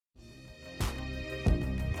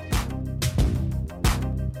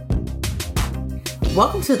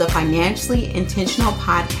Welcome to the Financially Intentional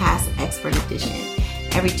Podcast Expert Edition.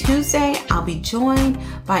 Every Tuesday, I'll be joined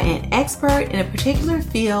by an expert in a particular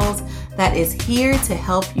field that is here to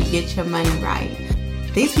help you get your money right.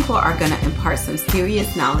 These people are going to impart some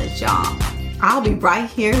serious knowledge, y'all. I'll be right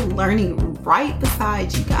here learning right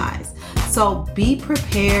beside you guys. So be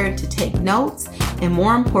prepared to take notes and,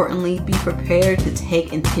 more importantly, be prepared to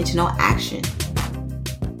take intentional action.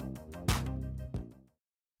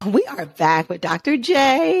 We are back with Dr.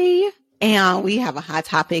 J, and we have a hot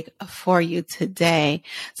topic for you today.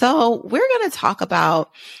 So we're going to talk about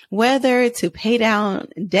whether to pay down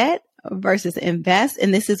debt versus invest.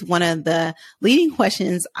 And this is one of the leading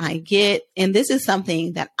questions I get. And this is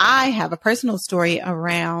something that I have a personal story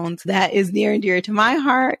around that is near and dear to my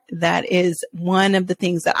heart. That is one of the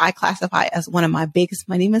things that I classify as one of my biggest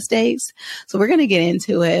money mistakes. So we're going to get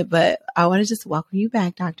into it, but I want to just welcome you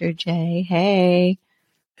back, Dr. J. Hey.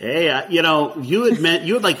 Hey, you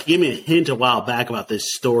had like give me a hint a while back about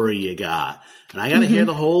this story you got, and I got to hear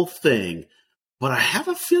the whole thing, but I have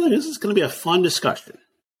a feeling this is going to be a fun discussion.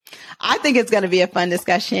 I think it's going to be a fun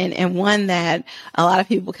discussion and one that a lot of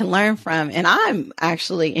people can learn from. And I'm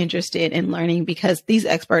actually interested in learning because these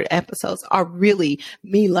expert episodes are really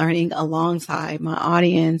me learning alongside my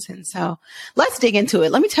audience. And so let's dig into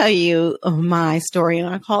it. Let me tell you my story, and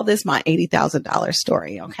I call this my $80,000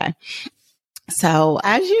 story. Okay. So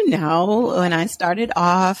as you know, when I started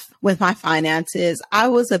off with my finances, I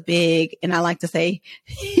was a big, and I like to say,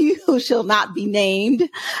 he who shall not be named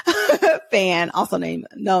fan, also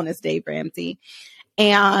known as Dave Ramsey.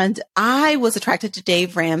 And I was attracted to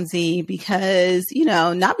Dave Ramsey because,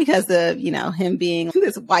 not because of, him being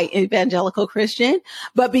this white evangelical Christian,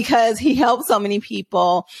 but because he helped so many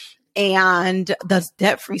people. And those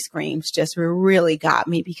debt-free screams just really got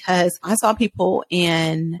me because I saw people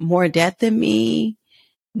in more debt than me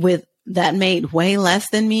that made way less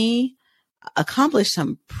than me accomplish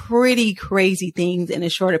some pretty crazy things in a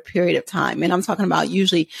shorter period of time. And I'm talking about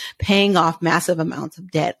usually paying off massive amounts of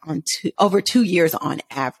debt over 2 years on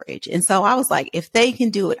average. And so I was like, if they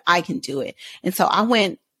can do it, I can do it. And so I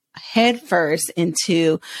went head first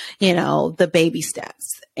into, the baby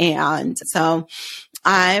steps. And so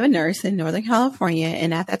I'm a nurse in Northern California.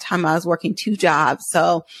 And at that time I was working 2 jobs.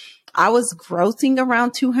 So I was grossing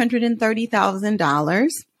around $230,000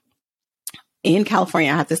 in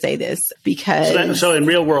California. I have to say this because. So in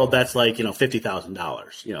real world, that's like,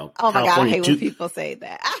 $50,000, Oh my God. I hate when people say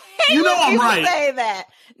that. I hate when I'm people right. say that.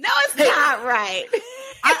 No, it's not right.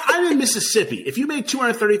 I'm in Mississippi. If you made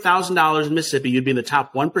 $230,000 in Mississippi, you'd be in the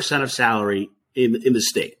top 1% of salary in the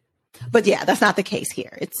state. But yeah, that's not the case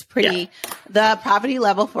here. It's the poverty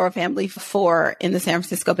level for a family of 4 in the San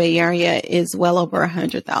Francisco Bay Area is well over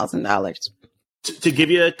 $100,000. To give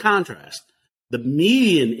you a contrast, the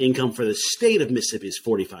median income for the state of Mississippi is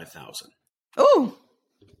 $45,000. Ooh,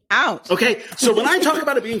 ouch. Okay, so when I talk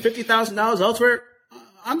about it being $50,000 elsewhere,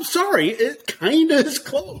 I'm sorry, it kind of is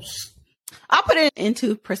close. I'll put it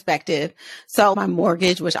into perspective. So my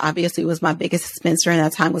mortgage, which obviously was my biggest expense during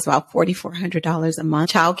that time, was about $4,400 a month.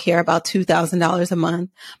 Child care, about $2,000 a month.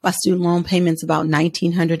 My student loan payments, about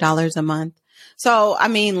 $1,900 a month. So,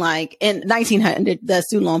 in $1,900, the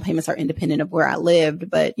student loan payments are independent of where I lived,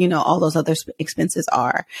 but all those other expenses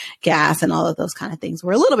are gas and all of those kind of things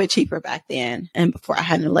were a little bit cheaper back then and before I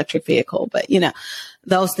had an electric vehicle, but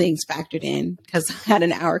those things factored in because I had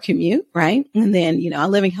an hour commute, right? And then, I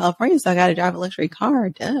live in California, so I got to drive an electric car,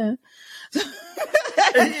 duh.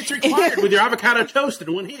 It's required with your avocado toast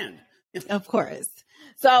in one hand. Of course.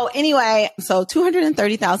 So anyway,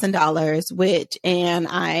 $230,000, and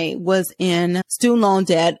I was in student loan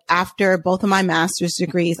debt after both of my master's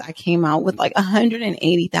degrees. I came out with like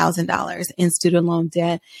 $180,000 in student loan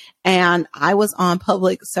debt. And I was on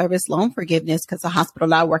public service loan forgiveness because the hospital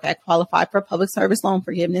that I work at qualified for public service loan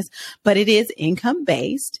forgiveness, but it is income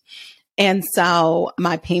based. And so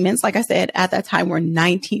my payments, like I said, at that time were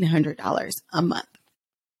 $1,900 a month.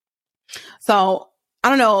 So I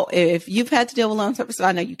don't know if you've had to deal with loan services.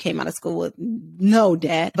 I know you came out of school with no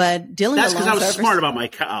debt, but dealing with loan services. That's because I was smart about my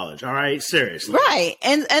college. All right. Seriously. Right.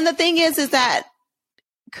 And the thing is that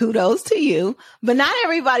kudos to you, but not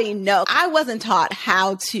everybody knows. I wasn't taught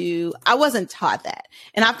that.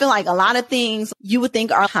 And I feel like a lot of things you would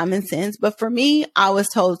think are common sense, but for me, I was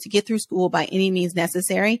told to get through school by any means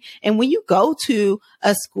necessary. And when you go to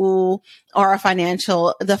a school or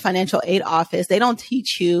the financial aid office, they don't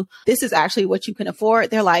teach you this is actually what you can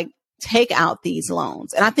afford. They're like, take out these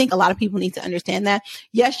loans. And I think a lot of people need to understand that.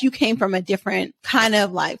 Yes, you came from a different kind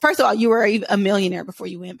of first of all, you were a millionaire before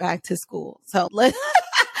you went back to school. So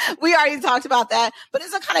we already talked about that, but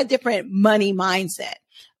it's a kind of different money mindset.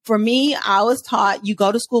 For me, I was taught you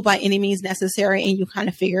go to school by any means necessary and you kind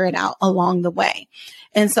of figure it out along the way.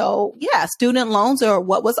 And so, yeah, student loans are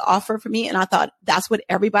what was offered for me. And I thought that's what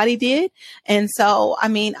everybody did. And so, I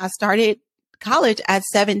mean, I started college at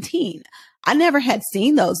 17. I never had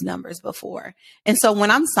seen those numbers before. And so when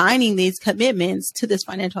I'm signing these commitments to this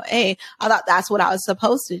financial aid, I thought that's what I was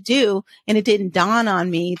supposed to do. And it didn't dawn on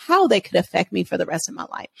me how they could affect me for the rest of my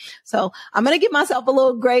life. So I'm going to give myself a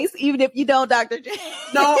little grace, even if you don't, Dr. J.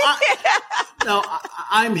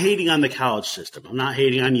 I'm hating on the college system. I'm not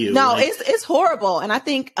hating on you. No, it's horrible. And I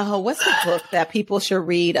think, what's the book that people should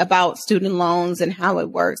read about student loans and how it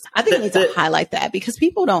works? I think we need to highlight that because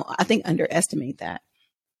people don't, I think, underestimate that.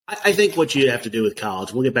 I think what you have to do with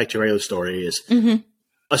college, we'll get back to your regular story, is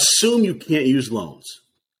assume you can't use loans.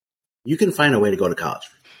 You can find a way to go to college.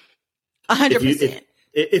 100%.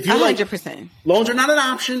 If you 100%. Loans are not an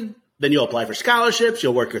option, then you'll apply for scholarships.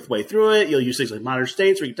 You'll work your way through it. You'll use things like Modern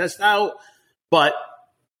States where you test out. But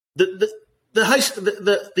the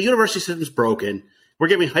university system is broken. We're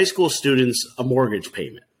giving high school students a mortgage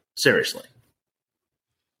payment. Seriously.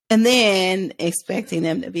 And then expecting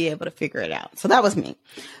them to be able to figure it out. So that was me.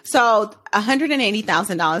 So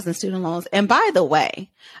 $180,000 in student loans. And by the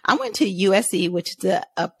way, I went to USC, which is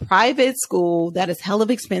a private school that is hell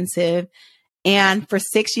of expensive. And for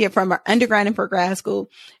 6 years from our undergrad and for grad school.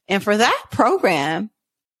 And for that program,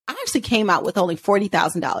 I actually came out with only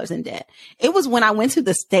 $40,000 in debt. It was when I went to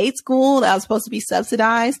the state school that was supposed to be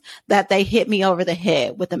subsidized that they hit me over the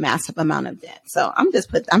head with a massive amount of debt. So I'm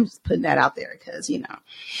just putting that out there because, you know,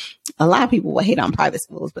 a lot of people will hate on private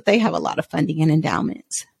schools, but they have a lot of funding and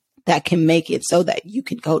endowments that can make it so that you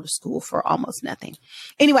can go to school for almost nothing.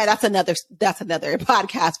 Anyway, that's another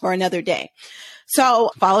podcast for another day. So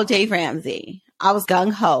follow Dave Ramsey. I was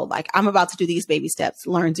gung ho, like I'm about to do these baby steps,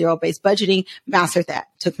 learn zero-based budgeting, master that.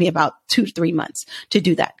 Took me about 2 to 3 months to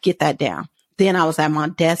do that, get that down. Then I was at my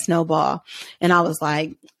debt snowball and I was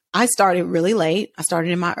like, I started really late. I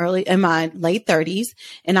started in my late 30s.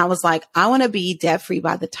 And I was like, I want to be debt free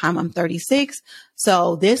by the time I'm 36.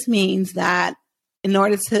 So this means that in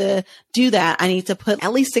order to do that, I need to put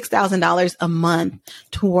at least $6,000 a month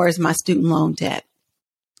towards my student loan debt.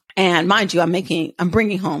 And mind you, I'm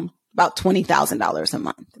bringing home about $20,000 a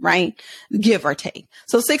month, right? Give or take.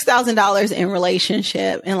 So $6,000 in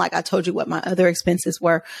relationship. And like I told you what my other expenses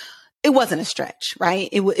were, it wasn't a stretch, right?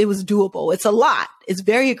 It was doable. It's a lot. It's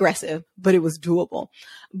very aggressive, but it was doable.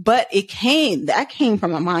 But that came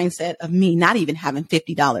from a mindset of me not even having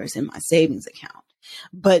 $50 in my savings account.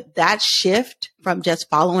 But that shift from just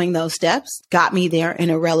following those steps got me there in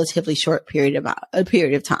a relatively short period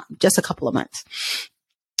of time, just a couple of months.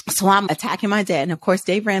 So I'm attacking my debt. And of course,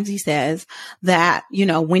 Dave Ramsey says that, you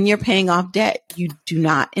know, when you're paying off debt, you do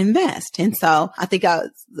not invest. And so I think I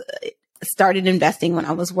started investing when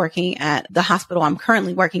I was working at the hospital I'm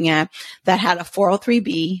currently working at that had a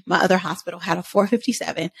 403B. My other hospital had a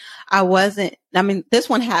 457. This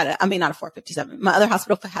one had not a 457. My other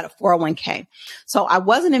hospital had a 401k. So I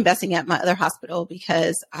wasn't investing at my other hospital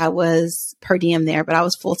because I was per diem there, but I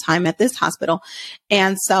was full time at this hospital.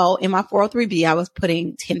 And so in my 403B, I was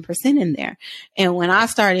putting 10% in there. And when I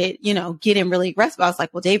started, you know, getting really aggressive, I was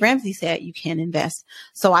like, well, Dave Ramsey said you can't invest.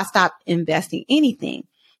 So I stopped investing anything.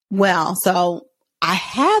 Well, so I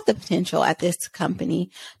had the potential at this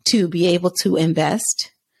company to be able to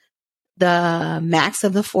invest the max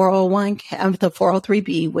of the 401k, of the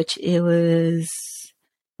 403b, which it was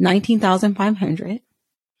 $19,500.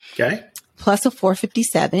 Okay. Plus a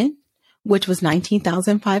 457, which was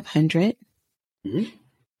 $19,500. Mm-hmm.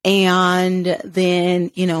 And then,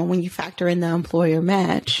 you know, when you factor in the employer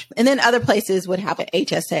match, and then other places would have an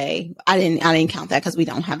HSA. I didn't count that because we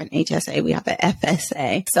don't have an HSA. We have an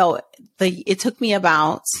FSA. So it took me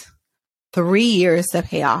about 3 years to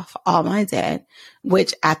pay off all my debt,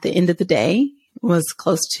 which at the end of the day was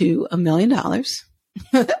close to $1 million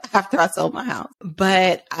after I sold my house.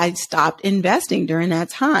 But I stopped investing during that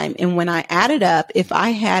time. And when I added up, if I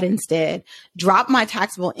had instead dropped my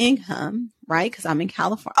taxable income, right? Because I'm in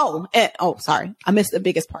California. Sorry. I missed the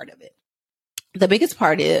biggest part of it. The biggest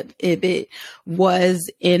part of it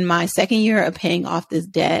was in my second year of paying off this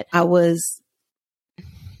debt. I was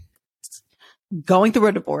going through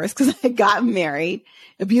a divorce because I got married,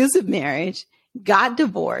 abusive marriage, got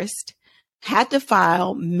divorced, had to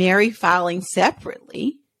file married filing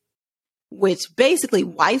separately, which basically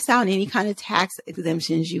wipes out any kind of tax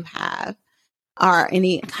exemptions you have or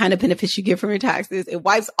any kind of benefits you get from your taxes. It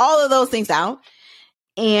wipes all of those things out.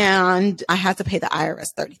 And I had to pay the IRS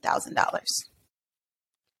 $30,000.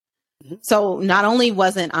 So not only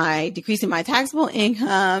wasn't I decreasing my taxable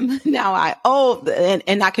income, now I owe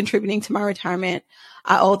and not contributing to my retirement,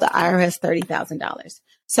 I owe the IRS $30,000.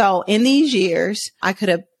 So in these years, I could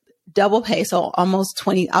have double pay. So almost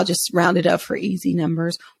 20, I'll just round it up for easy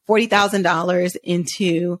numbers, $40,000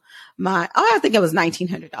 into my, I think it was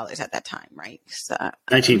 $1,900 at that time, right? So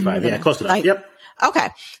 19.5. Yeah, close enough. Yep. Okay.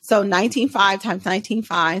 So 19.5 times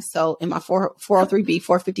 19.5. So in my 403B,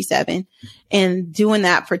 457, and doing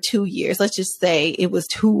that for 2 years, let's just say it was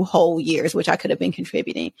 2 whole years, which I could have been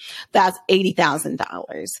contributing. That's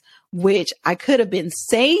 $80,000, which I could have been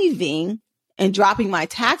saving and dropping my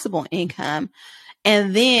taxable income.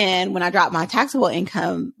 And then when I dropped my taxable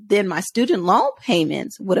income, then my student loan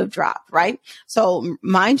payments would have dropped, right? So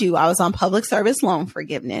mind you, I was on public service loan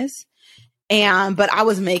forgiveness. But I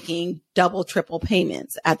was making double, triple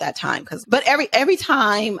payments at that time. But every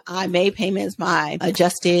time I made payments, my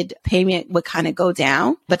adjusted payment would kind of go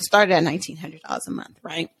down, but it started at $1,900 a month.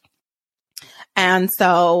 Right. And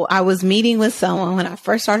so I was meeting with someone when I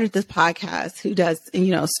first started this podcast who does,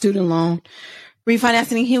 student loan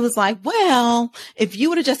refinancing. He was like, well, if you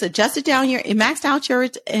would have just adjusted down maxed out your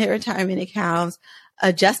retirement accounts,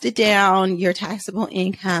 adjusted down your taxable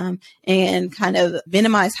income and kind of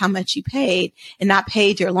minimize how much you paid and not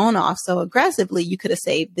paid your loan off so aggressively, you could have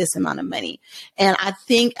saved this amount of money. And I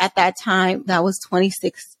think at that time, that was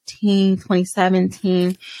 2016,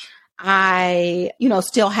 2017, I,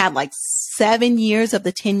 still had like 7 years of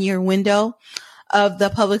the 10-year window of the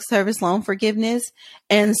public service loan forgiveness.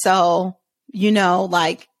 And so,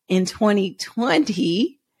 like in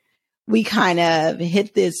 2020, we kind of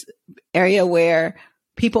hit this area where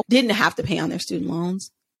people didn't have to pay on their student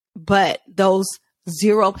loans, but those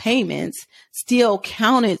zero payments still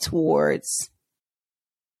counted towards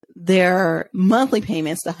their monthly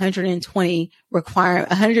payments, the 120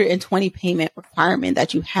 payment requirement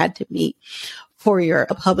that you had to meet for your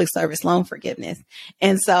public service loan forgiveness.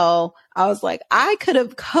 And so I was like, I could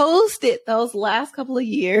have coasted those last couple of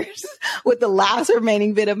years with the last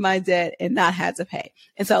remaining bit of my debt and not had to pay.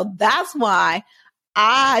 And so that's why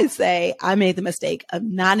I say I made the mistake of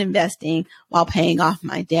not investing while paying off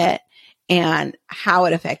my debt and how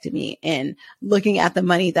it affected me and looking at the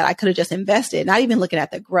money that I could have just invested, not even looking at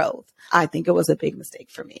the growth. I think it was a big mistake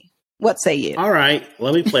for me. What say you? All right.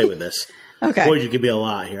 Let me play with this. Okay. Boy, you give me a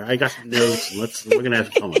lot here. I got some notes. We're going to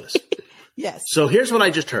have fun with this. Yes. So here's what I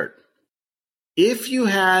just heard. If you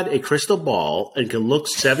had a crystal ball and could look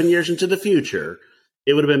 7 years into the future,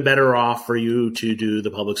 it would have been better off for you to do the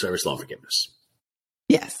public service loan forgiveness.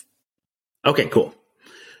 Yes. Okay, cool.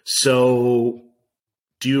 So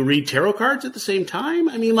do you read tarot cards at the same time?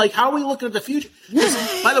 I mean, like, how are we looking at the future?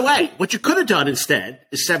 By the way, what you could have done instead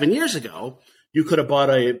is 7 years ago, you could have bought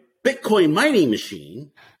a Bitcoin mining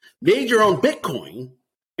machine, made your own Bitcoin,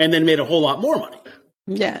 and then made a whole lot more money.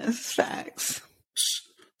 Yes, facts.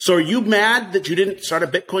 So are you mad that you didn't start a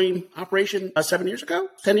Bitcoin operation 7 years ago,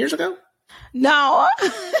 10 years ago? No,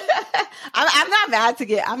 I'm not mad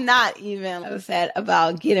I'm not even upset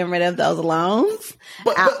about getting rid of those loans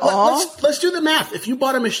but all. Let's do the math. If you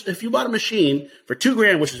bought a machine for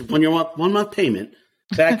 $2,000, which is when your 1 month payment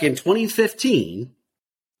back in 2015,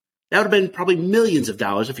 that would have been probably millions of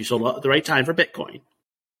dollars if you sold at the right time for Bitcoin.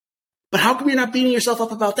 But how come you're not beating yourself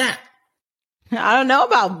up about that? I don't know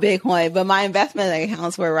about Bitcoin, but my investment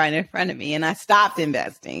accounts were right in front of me and I stopped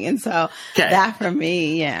investing. And so that for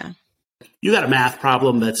me, yeah. You got a math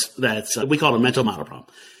problem that's we call it a mental model problem.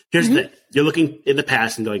 Here's the thing. You're looking in the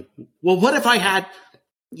past and going, well, what if I had,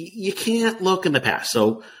 you can't look in the past.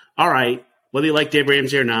 So, all right, whether you like Dave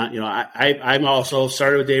Ramsey or not, I'm also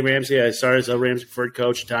started with Dave Ramsey. I started as a Ramsey preferred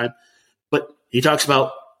coach at the time, but he talks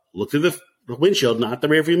about look through the windshield, not the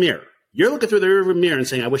rearview mirror. You're looking through the rearview mirror and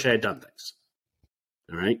saying, I wish I had done things.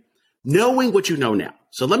 All right. Knowing what you know now.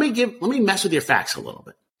 So let me mess with your facts a little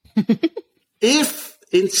bit. If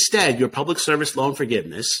instead your public service loan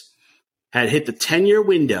forgiveness had hit the 10-year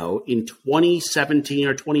window in 2017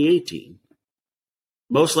 or 2018,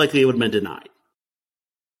 most likely it would have been denied.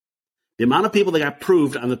 The amount of people that got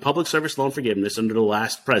approved on the public service loan forgiveness under the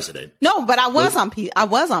last president. No, but I was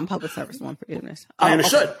on public service loan forgiveness. I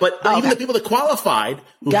understood. Okay. But even the people that qualified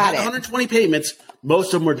who had 120 payments,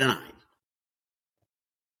 most of them were denied.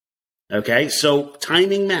 Okay, so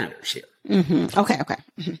timing matters here. Mm-hmm. Okay.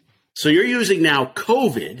 Mm-hmm. So you're using now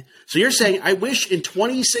COVID. So you're saying, I wish in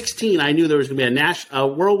 2016 I knew there was going to be a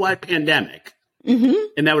worldwide pandemic,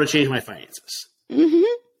 and that would have changed my finances. Mm-hmm.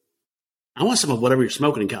 I want some of whatever you're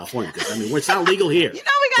smoking in California, because it's not legal here. We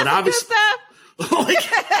got some good stuff.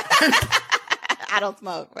 I don't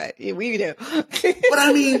smoke, but we do.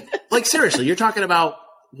 But seriously, you're talking about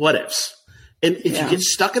what ifs. And if you get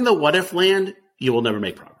stuck in the what if land, you will never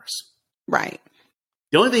make progress. Right.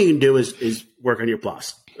 The only thing you can do is work on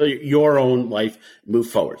your own life, move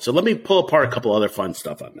forward. So let me pull apart a couple other fun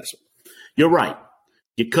stuff on this one. You're right.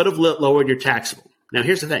 You could have lowered your taxable. Now,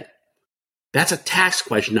 here's the thing. That's a tax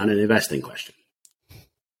question, not an investing question.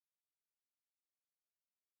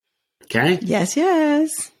 Okay? Yes,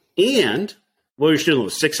 yes. And what are your student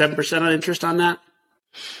loans? 6-7% on interest on that?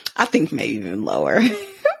 I think maybe even lower.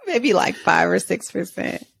 Maybe like 5 or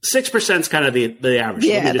 6%. 6% is kind of the average.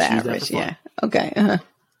 Yeah, the average. Yeah. Okay. Uh-huh.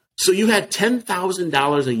 So you had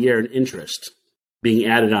 $10,000 a year in interest being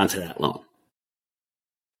added onto that loan.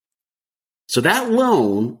 So that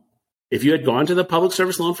loan, if you had gone to the public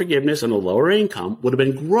service loan forgiveness on a lower income, would have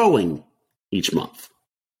been growing each month.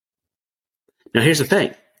 Now, here's the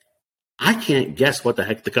thing. I can't guess what the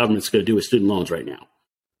heck the government's going to do with student loans right now.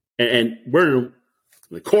 And we're in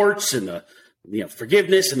the courts and the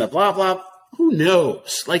forgiveness and the blah, blah. Who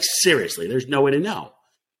knows? Like, seriously, there's no way to know.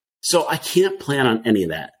 So I can't plan on any of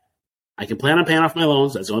that. I can plan on paying off my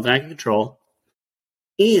loans. That's the only thing I can control.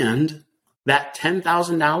 And that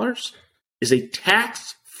 $10,000 is a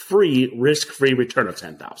tax-free, risk-free return of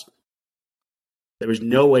 $10,000. There was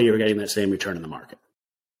no way you were getting that same return in the market.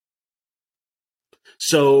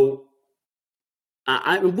 So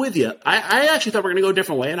I'm with you. I actually thought we were going to go a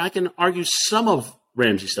different way, and I can argue some of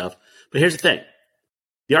Ramsey's stuff. But here's the thing.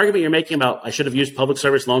 The argument you're making about I should have used public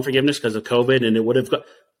service loan forgiveness because of COVID and it would have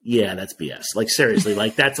yeah, that's BS. Like, seriously,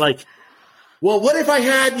 like, that's like, well, what if I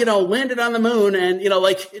had, landed on the moon and,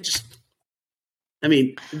 it just, I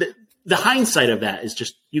mean, the hindsight of that is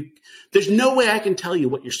just, there's no way I can tell you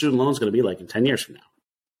what your student loan is going to be like in 10 years from now.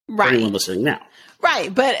 Right. For anyone listening now.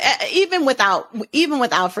 Right. But even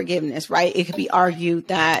without forgiveness, right, it could be argued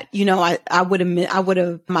that, my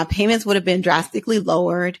payments would have been drastically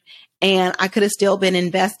lowered and I could have still been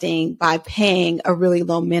investing by paying a really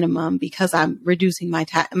low minimum because I'm reducing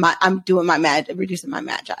reducing my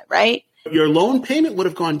match, right? Your loan payment would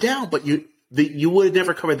have gone down, but you would have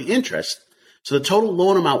never covered the interest. So the total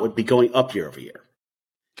loan amount would be going up year over year.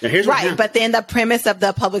 Now, here's what happened. But then the premise of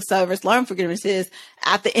the public service loan forgiveness is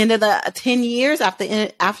at the end of the 10 years, after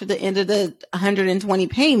the end of the 120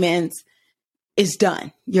 payments, is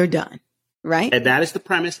done. You're done, right? And that is the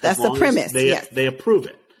premise. That's the premise. They approve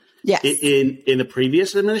it. Yes. In the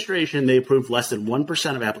previous administration, they approved less than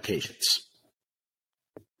 1% of applications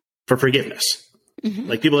for forgiveness. Mm-hmm.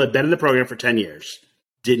 Like, people that had been in the program for 10 years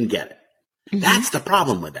didn't get it. Mm-hmm. That's the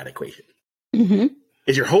problem with that equation. Mm-hmm.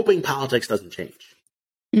 Is you're hoping politics doesn't change.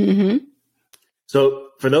 Mm-hmm. So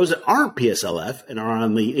for those that aren't PSLF and are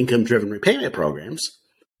on the income-driven repayment programs,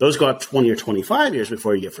 those go out 20 or 25 years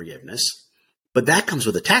before you get forgiveness. But that comes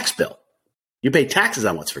with a tax bill. You pay taxes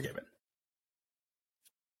on what's forgiven.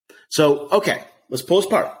 So, okay, let's pull this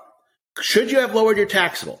apart. Should you have lowered your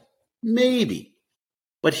taxable? Maybe.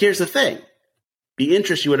 But here's the thing. The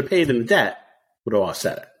interest you would have paid in the debt would have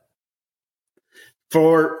offset it.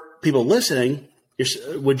 For people listening,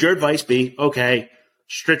 would your advice be, okay,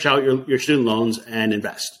 stretch out your student loans and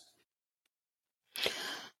invest?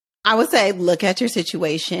 I would say look at your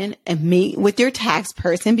situation and meet with your tax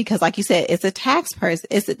person because, like you said, it's a tax person.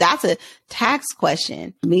 That's a tax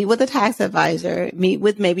question. Meet with a tax advisor. Meet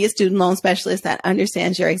with maybe a student loan specialist that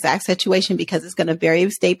understands your exact situation because it's going to vary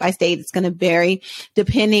state by state. It's going to vary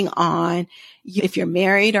depending on if you're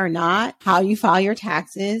married or not, how you file your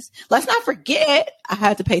taxes. Let's not forget, I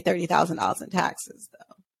had to pay $30,000 in taxes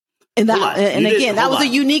though. And again, that was a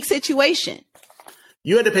unique situation.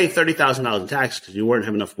 You had to pay $30,000 in taxes because you weren't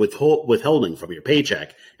having enough withholding from your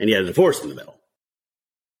paycheck, and you had a divorce in the middle.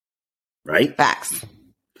 Right? Facts.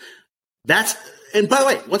 And by the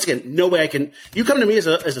way, once again, no way I can. You come to me as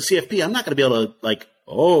a CFP, I'm not going to be able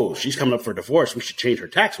to she's coming up for a divorce, we should change her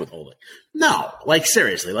tax withholding. No,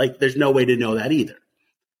 seriously, there's no way to know that either.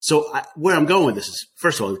 So where I'm going with this is,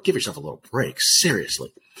 first of all, give yourself a little break,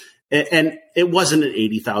 seriously. And it wasn't an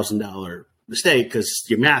 $80,000 mistake because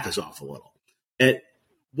your math is off a little. And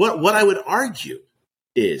what I would argue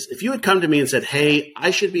is if you had come to me and said, hey,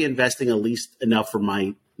 I should be investing at least enough for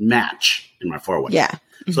my match in my 401k. Yeah.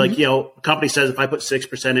 Mm-hmm. So a company says if I put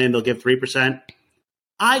 6% in, they'll give 3%.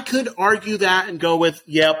 I could argue that and go with,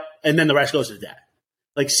 yep. And then the rest goes to debt.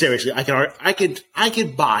 Seriously, I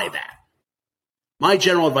could buy that. My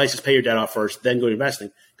general advice is pay your debt off first, then go investing.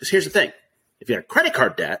 Because here's the thing. If you had credit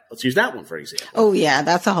card debt, let's use that one for example. Oh, yeah.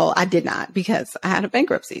 That's I did not because I had a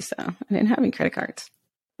bankruptcy. So I didn't have any credit cards.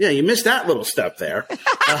 Yeah, you missed that little step there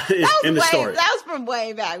in the story. That was from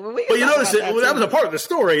way back. But you notice that was a part of the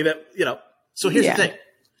story that, so here's the thing.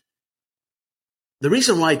 the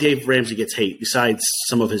reason why Dave Ramsey gets hate, besides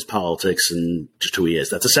some of his politics and just who he is,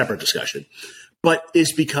 that's a separate discussion, but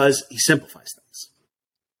is because he simplifies things.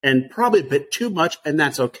 And probably a bit too much, and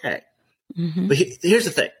that's okay. Mm-hmm. But here's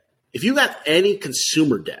the thing. If you got any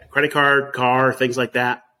consumer debt, credit card, car, things like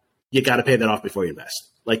that, you got to pay that off before you invest.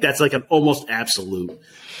 Like that's like an almost absolute,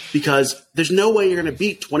 because there's no way you're going to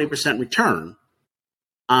beat 20% return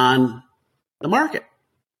on the market.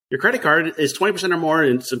 Your credit card is 20% or more,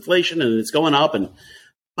 and it's inflation, and it's going up. And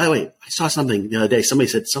by the way, I saw something the other day. Somebody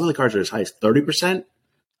said some of the cards are as high as 30%.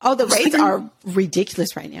 Oh, the rates are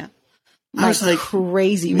ridiculous right now. I was like,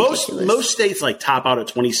 crazy ridiculous. Most states like top out at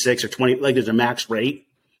 26 or 20, like there's a max rate.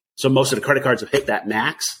 So most of the credit cards have hit that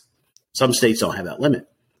max. Some states don't have that limit.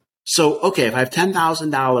 So, okay, if I have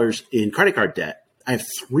 $10,000 in credit card debt, I have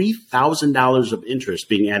 $3,000 of interest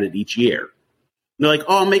being added each year. And they're like,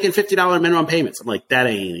 oh, I'm making $50 minimum payments. I'm like, that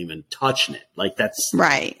ain't even touching it. Like that's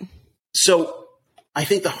right. So I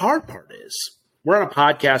think the hard part is we're on a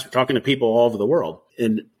podcast. We're talking to people all over the world,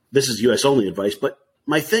 and this is US only advice. But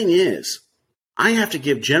my thing is I have to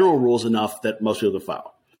give general rules enough that most people can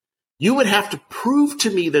follow. You would have to prove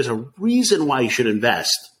to me there's a reason why you should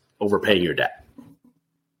invest over paying your debt.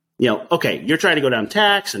 You know, okay, you're trying to go down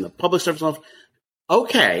tax and the public service loan.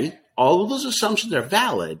 Okay, all of those assumptions are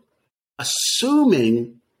valid,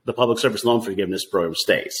 assuming the public service loan forgiveness program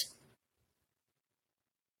stays.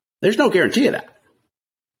 There's no guarantee of that.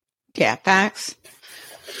 Yeah, facts.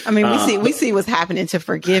 I mean, we see what's happening to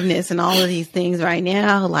forgiveness and all of these things right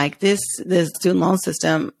now. Like this student loan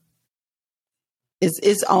system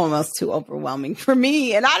is almost too overwhelming for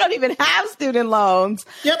me. And I don't even have student loans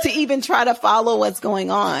to even try to follow what's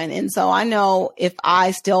going on. And so I know if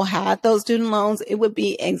I still had those student loans, it would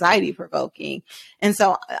be anxiety provoking. And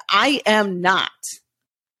so I am not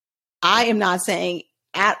saying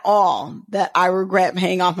at all that I regret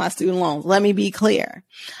paying off my student loans. Let me be clear.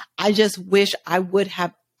 I just wish I would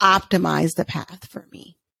have optimized the path for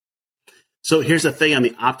me. So here's the thing on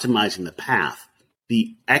the optimizing the path.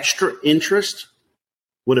 The extra interest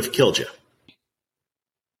would have killed you.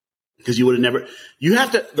 Because you would have never, you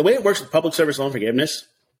have to, the way it works with public service loan forgiveness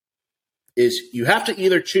is you have to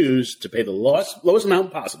either choose to pay the lowest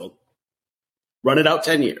amount possible, run it out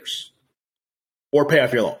 10 years, or pay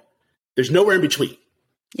off your loan. There's nowhere in between.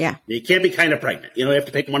 Yeah. You can't be kind of pregnant. You know, you have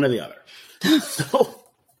to pick one or the other. So,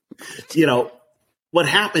 you know, what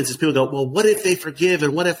happens is people go, well, what if they forgive?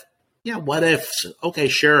 And what if, what if? Okay,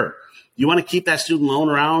 sure. You want to keep that student loan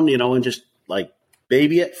around, you know, and just like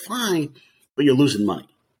baby it? Fine. But you're losing money.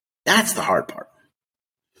 That's the hard part.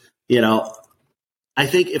 You know, I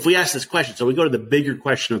think if we ask this question, so we go to the bigger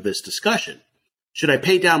question of this discussion, should I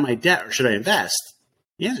pay down my debt or should I invest?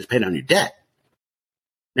 Yeah, just pay down your debt.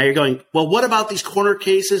 Now you're going, well, what about these corner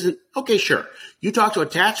cases? And okay, sure. You talk to a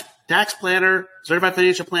tax planner, certified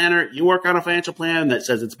financial planner, you work on a financial plan that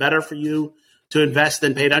says it's better for you to invest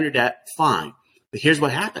than pay down your debt. Fine. But here's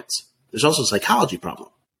what happens. There's also a psychology problem.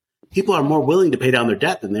 People are more willing to pay down their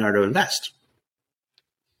debt than they are to invest.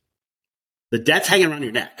 The debt's hanging around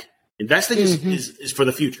your neck. Investing is for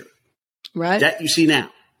the future. Right. Debt you see now.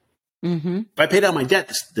 Mm-hmm. If I pay down my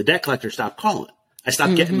debt, the debt collector stopped calling. I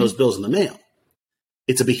stopped getting those bills in the mail.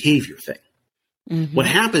 It's a behavior thing. Mm-hmm. What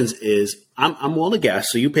happens is, I'm willing to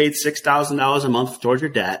guess, so you paid $6,000 a month towards your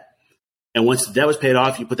debt, and once the debt was paid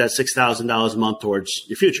off, you put that $6,000 a month towards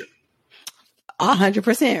your future.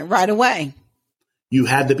 100% right away. You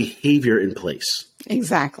had the behavior in place.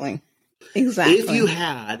 Exactly. If you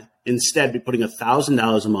had instead be putting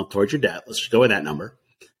 $1,000 a month towards your debt, let's just go with that number,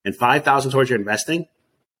 and $5,000 towards your investing,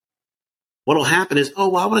 what will happen is, oh,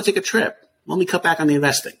 well, I want to take a trip. Let me cut back on the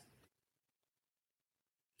investing.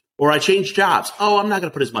 Or I change jobs. Oh, I'm not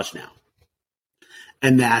going to put as much now.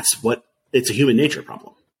 And it's a human nature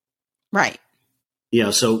problem. Right. You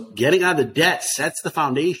know, so getting out of the debt sets the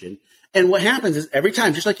foundation. And what happens is every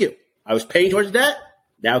time, just like you, I was paying towards the debt.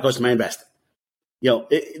 Now it goes to my investing. You know,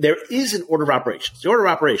 there is an order of operations. The order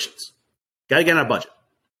of operations, got to get on a budget.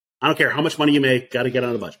 I don't care how much money you make, got to get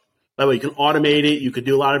on a budget. By the way, you can automate it. You could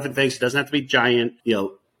do a lot of different things. It doesn't have to be giant.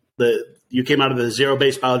 You know, you came out of the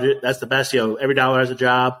zero-based budget. That's the best. You know, every dollar has a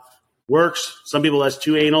job. Works. Some people, that's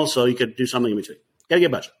too anal, so you could do something in between. Got to get a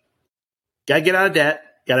budget. Got to get out of debt.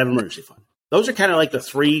 Got to have an emergency fund. Those are kind of like the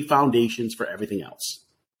three foundations for everything else.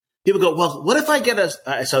 People go, well, what if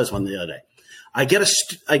I saw this one the other day. I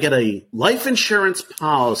get a life insurance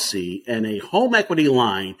policy and a home equity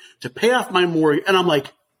line to pay off my mortgage. And I'm like,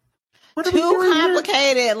 what are we doing too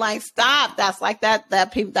complicated. Here? Like, stop. That's like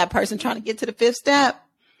that person trying to get to the fifth step.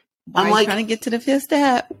 Why are you trying to get to the fifth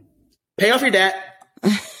step? Pay off your debt.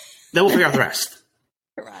 Then we'll figure out the rest.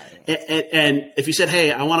 Right. And if you said,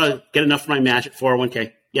 hey, I want to get enough for my match at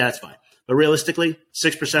 401k, yeah, that's fine. But realistically,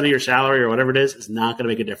 6% of your salary or whatever it is not going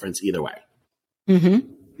to make a difference either way. Mm-hmm.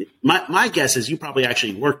 My guess is you probably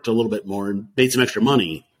actually worked a little bit more and made some extra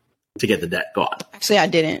money to get the debt gone. Actually, I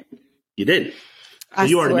didn't. You didn't.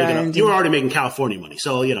 You were already making California money.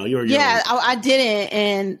 So, you were. Yeah, I didn't.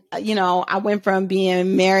 And, I went from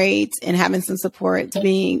being married and having some support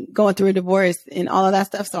to going through a divorce and all of that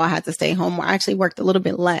stuff. So I had to stay home. I actually worked a little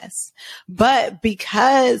bit less, but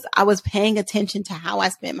because I was paying attention to how I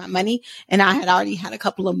spent my money and I had already had a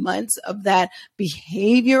couple of months of that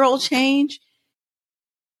behavioral change,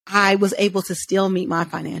 I was able to still meet my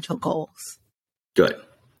financial goals. Good.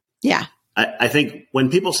 Yeah. I think when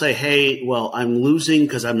people say, hey, well, I'm losing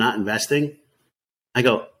because I'm not investing, I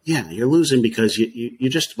go, yeah, you're losing because you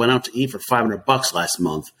just went out to eat for $500 last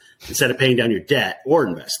month instead of paying down your debt or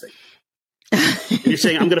investing. And you're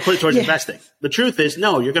saying, I'm going to put it towards investing. The truth is,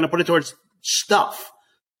 no, you're going to put it towards stuff,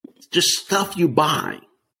 just stuff you buy.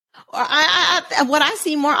 What I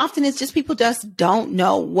see more often is just people just don't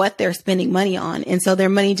know what they're spending money on. And so their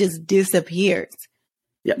money just disappears.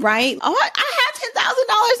 Yep. Right? Oh, I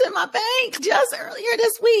had $10,000 in my bank just earlier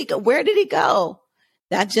this week. Where did it go?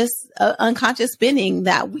 That's just unconscious spending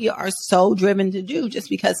that we are so driven to do just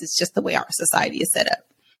because it's just the way our society is set up.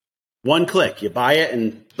 One click, you buy it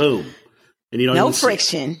and boom. And you don't no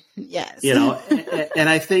friction. Yes. And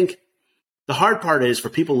I think the hard part is for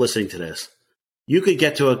people listening to this, you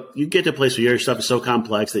get to a place where your stuff is so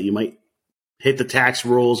complex that you might hit the tax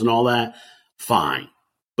rules and all that. Fine.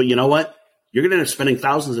 But you know what? You're going to end up spending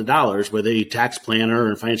thousands of dollars with a tax planner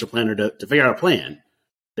and financial planner to figure out a plan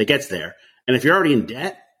that gets there. And if you're already in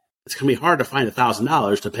debt, it's going to be hard to find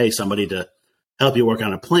 $1,000 to pay somebody to help you work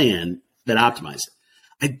on a plan that optimizes it.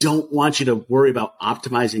 I don't want you to worry about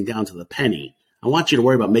optimizing down to the penny. I want you to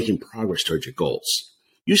worry about making progress towards your goals.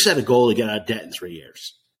 You set a goal to get out of debt in 3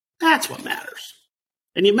 years. That's what matters.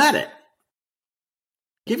 And you met it.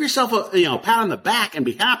 Give yourself a pat on the back and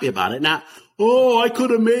be happy about it. Not, I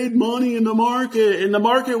could have made money in the market and the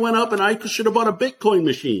market went up and I should have bought a Bitcoin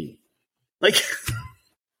machine. Like,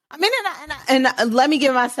 I mean, and let me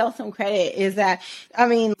give myself some credit is that,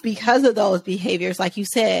 because of those behaviors, like you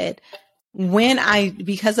said,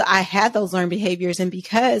 because I had those learned behaviors and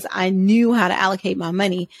because I knew how to allocate my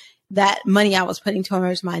money, that money I was putting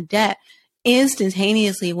towards my debt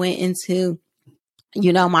instantaneously went into,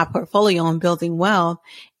 my portfolio and building wealth.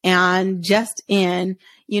 And just and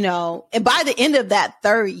by the end of that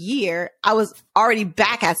third year, I was already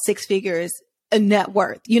back at six figures in net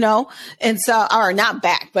worth, and so, or not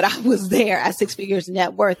back, but I was there at six figures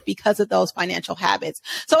net worth because of those financial habits.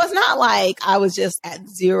 So it's not like I was just at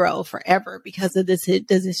zero forever because of the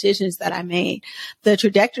decisions that I made. The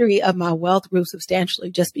trajectory of my wealth grew substantially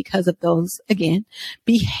just because of those, again,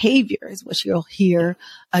 behaviors, which you'll hear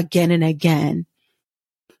again and again.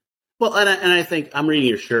 Well, and I think I'm reading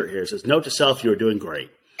your shirt here. It says, note to self, you're doing great.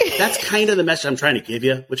 That's kind of the message I'm trying to give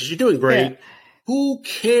you, which is you're doing great. Yeah. Who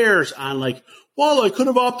cares on I could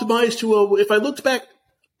have optimized if I looked back,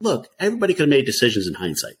 look, everybody could have made decisions in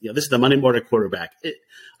hindsight. This is the Monday morning quarterback.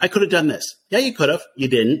 I could have done this. Yeah, you could have. You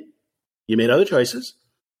didn't. You made other choices.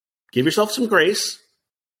 Give yourself some grace.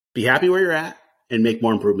 Be happy where you're at and make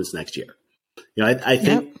more improvements next year. I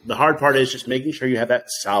think the hard part is just making sure you have that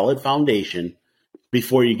solid foundation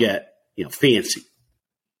before you get, fancy.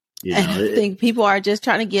 I think people are just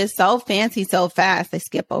trying to get so fancy so fast, they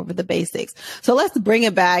skip over the basics. So let's bring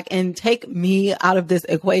it back and take me out of this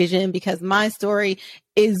equation because my story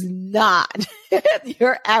is not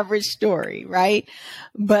your average story, right?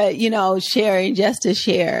 But, sharing just to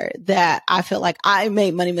share that I feel like I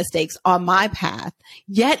made money mistakes on my path,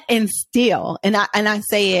 yet and still, and I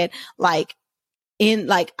say it I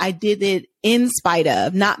did it in spite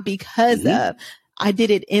of, not because of. I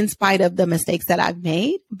did it in spite of the mistakes that I've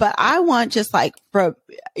made, but I want just for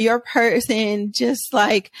your person, just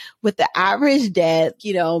with the average debt,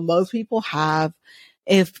 most people have,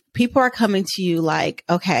 if people are coming to you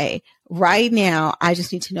okay, right now, I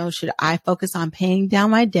just need to know, should I focus on paying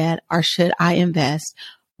down my debt or should I invest?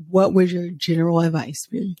 What would your general advice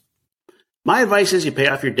be? My advice is you pay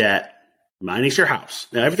off your debt, minus your house,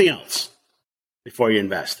 now everything else before you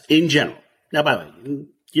invest in general. Now, by the way,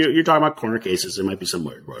 you're talking about corner cases. There might be some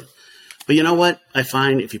weird word. But you know what? I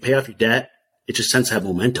find if you pay off your debt, it just tends to have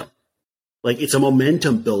momentum. It's a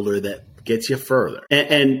momentum builder that gets you further.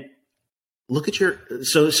 And look at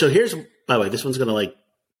so here's, by the way, this one's going to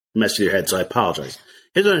mess with your head. So I apologize.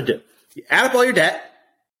 Here's what I'm going to do. You add up all your debt,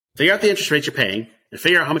 figure out the interest rates you're paying, and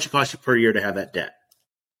figure out how much it costs you per year to have that debt.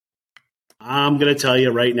 I'm going to tell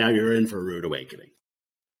you right now, you're in for a rude awakening.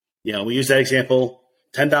 We use that example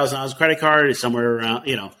 $10,000 credit card is somewhere around,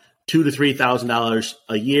 $2,000 to $3,000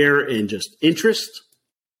 a year in just interest.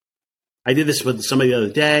 I did this with somebody the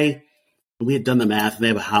other day. And we had done the math, and they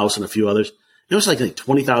have a house and a few others. It was like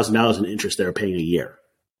 $20,000 in interest they were paying a year.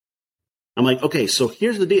 I'm like, okay, so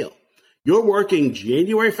here's the deal. You're working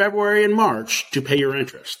January, February, and March to pay your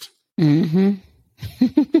interest. Mm-hmm.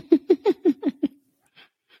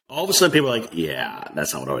 All of a sudden, people are like, yeah,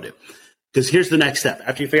 that's not what I would do. Because here's the next step.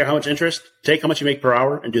 After you figure out how much interest, take how much you make per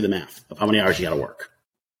hour and do the math of how many hours you got to work.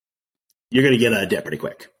 You're going to get out of debt pretty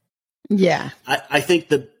quick. Yeah. I think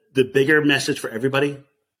the bigger message for everybody,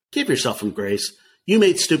 give yourself some grace. You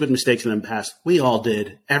made stupid mistakes in the past. We all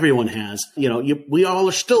did. Everyone has. We all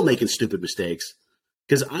are still making stupid mistakes.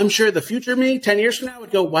 Because I'm sure the future me, 10 years from now,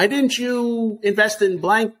 would go, why didn't you invest in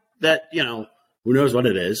blank that, who knows what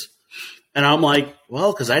it is? And I'm like,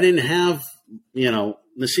 well, because I didn't have,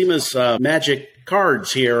 Nasima's magic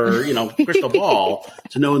cards here, or, crystal ball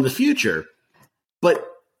to know in the future. But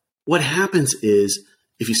what happens is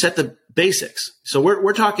if you set the basics, so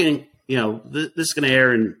we're talking, this is going to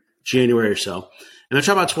air in January or so. And they're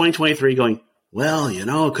talking about 2023 going, well,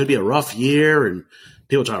 it could be a rough year and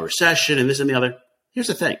people talk about recession and this and the other. Here's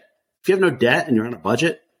the thing. If you have no debt and you're on a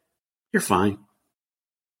budget, you're fine.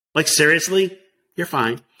 Like, seriously, you're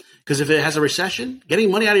fine. Because if it has a recession, getting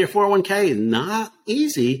money out of your 401k is not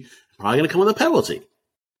easy. Probably going to come with a penalty.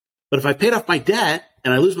 But if I paid off my debt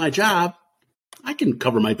and I lose my job, I can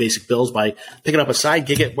cover my basic bills by picking up a side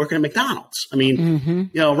gig at working at McDonald's. I mean,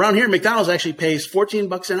 around here, McDonald's actually pays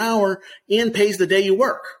 $14 an hour and pays the day you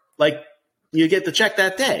work. Like, you get the check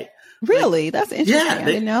that day. Really? That's interesting. Yeah, I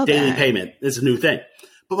didn't know daily that. payment is a new thing.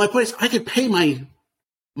 But my point is, I could pay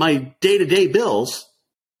my day-to-day bills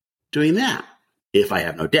doing that if I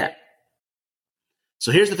have no debt.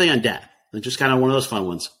 So here's the thing on debt. It's just kind of one of those fun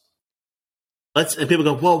ones. And people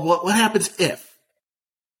go, well, what happens if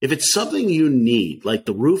it's something you need, like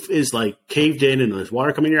the roof is like caved in and there's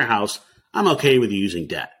water coming in your house, I'm okay with you using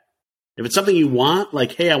debt. If it's something you want,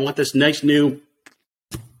 like, hey, I want this nice new,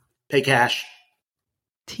 pay cash.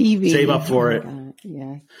 TV. Save up for it.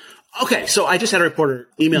 Yeah. Okay, so I just had a reporter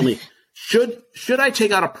email me. Should I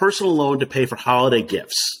take out a personal loan to pay for holiday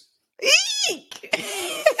gifts? Eek!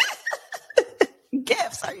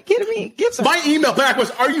 Gifts? Are you kidding me? Gifts. My email back was,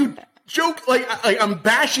 "Are you joking?" Like I'm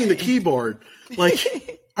bashing the keyboard. Like,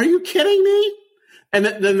 are you kidding me? And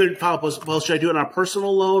then the follow up was, "Well, should I do it on a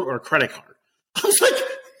personal loan or a credit card?" I was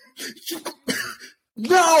like,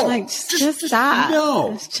 "No, like just stop.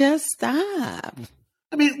 No, just stop."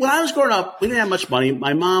 I mean, when I was growing up, we didn't have much money.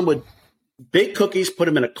 My mom would bake cookies, put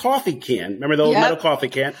them in a coffee can. Remember the old metal coffee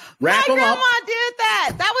can? Wrap them up. My grandma did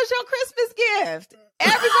that. That was your Christmas gift.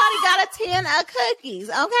 Everybody got a tin of cookies,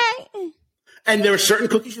 okay? And there were certain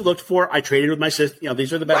cookies you looked for. I traded with my sister.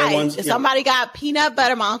 These are the better ones. Somebody got peanut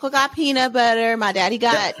butter. My uncle got peanut butter. My daddy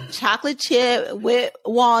got chocolate chip with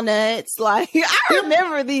walnuts. Like, I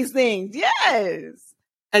remember these things. Yes.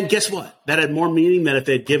 And guess what? That had more meaning than if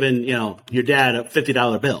they'd given, your dad a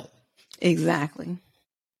 $50 bill. Exactly.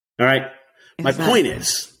 All right. My point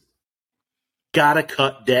is, gotta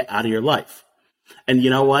cut debt out of your life. And you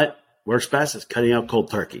know what? Works best is cutting out cold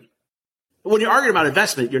turkey. When you're arguing about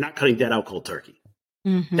investment, you're not cutting debt out cold turkey.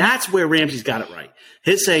 Mm-hmm. That's where Ramsey's got it right.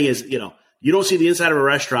 His saying is, you don't see the inside of a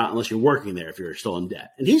restaurant unless you're working there if you're still in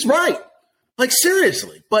debt. And he's right. Like,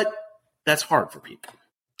 seriously. But that's hard for people.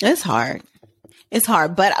 It's hard. It's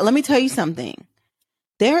hard. But let me tell you something.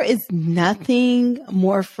 There is nothing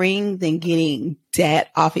more freeing than getting debt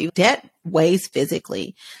off of you. Debt weighs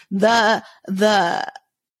physically. The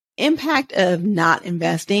impact of not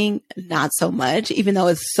investing, not so much, even though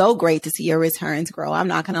it's so great to see your returns grow. I'm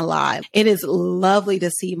not going to lie. It is lovely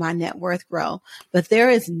to see my net worth grow, but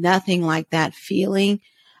there is nothing like that feeling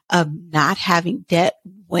of not having debt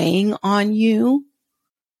weighing on you.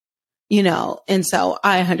 And so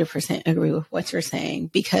I 100% agree with what you're saying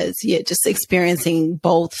because just experiencing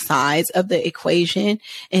both sides of the equation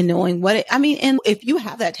and knowing and if you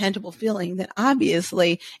have that tangible feeling, then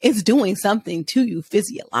obviously it's doing something to you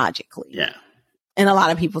physiologically. Yeah. And a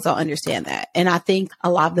lot of people don't understand that. And I think a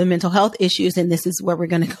lot of the mental health issues, and this is where we're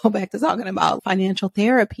going to go back to talking about financial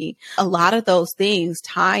therapy. A lot of those things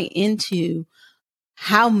tie into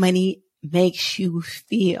how money makes you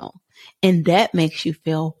feel. And that makes you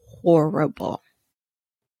feel horrible.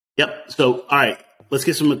 Yep. So, all right, let's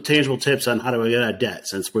get some tangible tips on how to get out of debt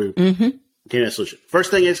since we're getting a solution.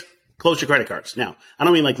 First thing is close your credit cards. Now, I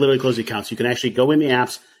don't mean like literally close the accounts. You can actually go in the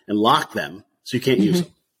apps and lock them so you can't use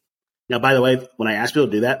them. Now, by the way, when I ask people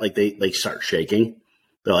to do that, like they start shaking.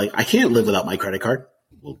 They're like, I can't live without my credit card.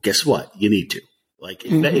 Well, guess what? You need to. Like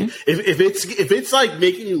if it's like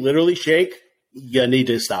making you literally shake, you need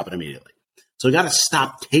to stop it immediately. So we got to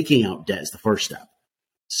stop taking out debt is the first step.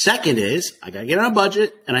 Second is I got to get on a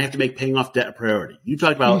budget and I have to make paying off debt a priority. You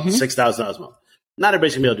talked about $6,000 a month. Not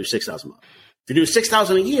everybody's gonna be able to do $6,000 a month. If you do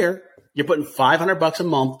 $6,000 a year, you're putting $500 a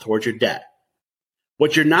month towards your debt.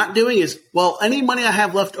 What you're not doing is, well, any money I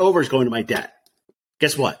have left over is going to my debt.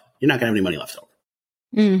 Guess what? You're not gonna have any money left over.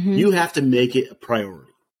 You have to make it a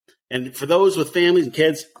priority. And for those with families and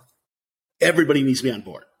kids, everybody needs to be on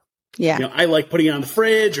board. Yeah. You know, I like putting it on the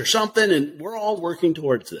fridge or something, and we're all working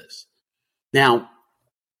towards this. Now,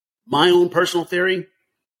 my own personal theory,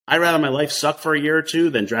 I'd rather my life suck for a year or two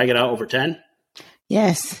than drag it out over 10.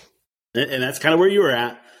 Yes. And that's kind of where you were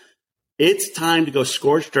at. It's time to go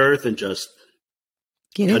scorched earth and just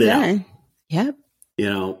get it done. Yep. You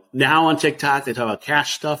know, now on TikTok, they talk about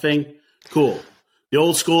cash stuffing. Cool. The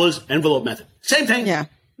old school is envelope method. Same thing. Yeah.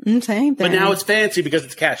 Same thing. But now it's fancy because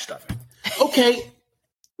it's cash stuffing. Okay.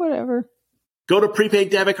 Whatever. Go to prepaid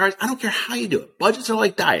debit cards. I don't care how you do it. Budgets are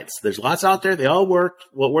like diets. There's lots out there. They all work.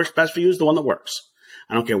 What works best for you is the one that works.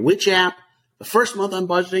 I don't care which app. The first month I'm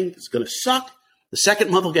budgeting is going to suck. The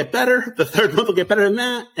second month will get better. The third month will get better than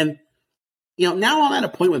that. And, you know, now I'm at a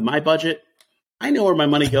point with my budget. I know where my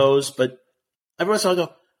money goes, but every once in a while I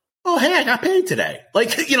go, oh, hey, I got paid today.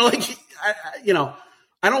 Like, you know,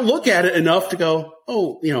 I don't look at it enough to go,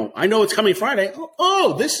 oh, you know, I know it's coming Friday.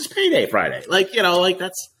 Oh, this is payday Friday. Like, you know, like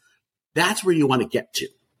that's where you want to get to.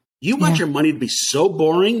 You want your money to be so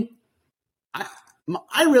boring.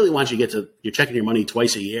 I really want you to get to, you're checking your money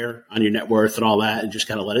twice a year on your net worth and all that, and just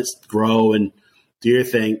kind of let it grow and do your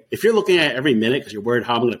thing. If you're looking at it every minute because you're worried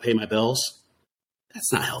how I'm going to pay my bills,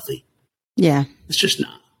 that's not healthy. Yeah. It's just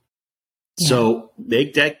not. Yeah. So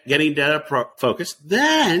make getting debt a focus.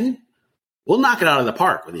 Then we'll knock it out of the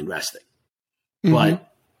park with investing. But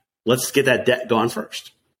let's get that debt gone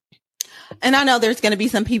first. And I know there's going to be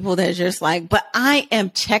some people that are just like, but I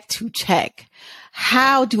am check to check.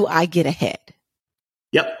 How do I get ahead?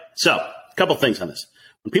 Yep. So a couple things on this.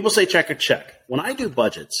 When people say check or check, when I do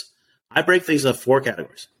budgets, I break things into 4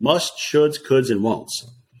 categories: must, shoulds, coulds, and won'ts.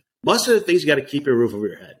 Must are the things you got to keep your roof over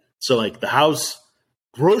your head. So like the house,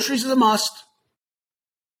 groceries is a must.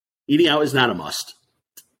 Eating out is not a must.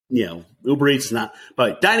 You know, Uber Eats is not,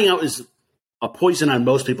 but dining out is a poison on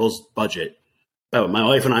most people's budget. My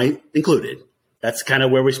wife and I included. That's kind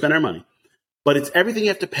of where we spend our money. But it's everything you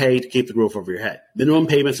have to pay to keep the roof over your head. Minimum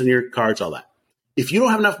payments on your cards, all that. If you don't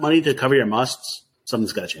have enough money to cover your musts,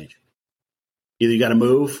 something's got to change. Either you got to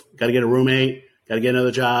move, got to get a roommate, got to get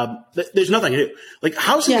another job. There's nothing to do. Like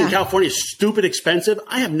housing in California is stupid expensive.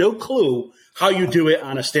 I have no clue how you do it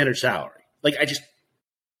on a standard salary. Like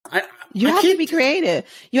you have to be creative.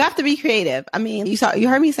 You have to be creative. I mean, you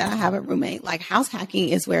heard me say I have a roommate. Like house hacking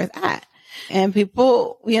is where it's at. And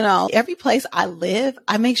people, you know, every place I live,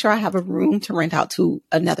 I make sure I have a room to rent out to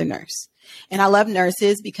another nurse. And I love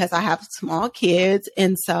nurses because I have small kids.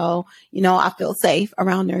 And so, you know, I feel safe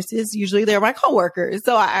around nurses. Usually they're my coworkers.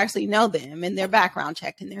 So I actually know them and they're background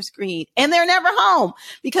checked and they're screened and they're never home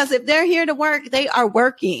because if they're here to work, they are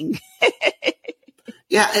working.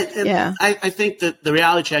 I think that the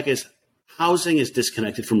reality check is housing is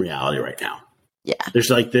disconnected from reality right now. Yeah. There's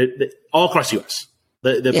like all across the U.S.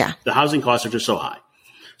 The housing costs are just so high.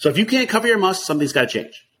 So if you can't cover your musts, something's got to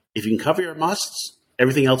change. If you can cover your musts,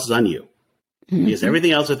 everything else is on you. Because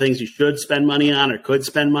everything else are things you should spend money on or could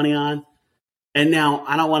spend money on. And now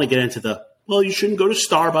I don't want to get into well, you shouldn't go to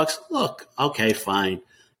Starbucks. Look, okay, fine.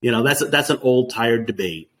 You know, that's an old, tired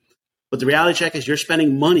debate. But the reality check is you're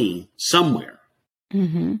spending money somewhere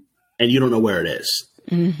and you don't know where it is.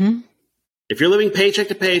 If you're living paycheck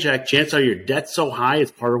to paycheck, chances are your debt's so high,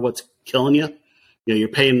 it's part of what's killing you. You know, you're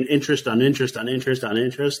paying interest on interest on interest on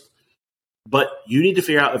interest. But you need to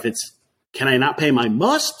figure out if it's, can I not pay my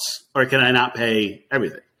musts or can I not pay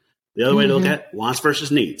everything? The other way to look at it, wants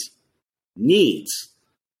versus needs. Needs.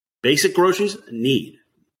 Basic groceries, need.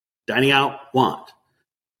 Dining out, want.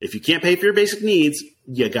 If you can't pay for your basic needs,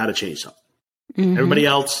 you got to change something. Everybody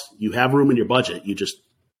else, you have room in your budget. You just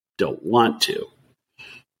don't want to.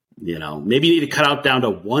 You know, maybe you need to cut out down to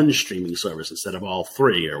one streaming service instead of all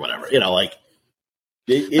 3 or whatever. You know, like,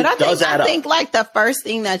 I think like the first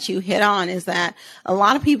thing that you hit on is that a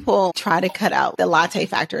lot of people try to cut out the latte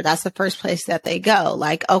factor. That's the first place that they go.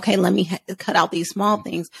 Like, okay, let me cut out these small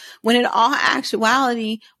things. When in all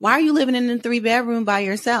actuality, why are you living in a 3-bedroom by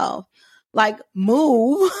yourself? Like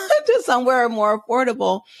move to somewhere more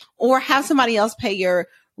affordable or have somebody else pay your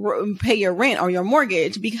pay your rent or your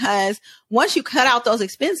mortgage, because once you cut out those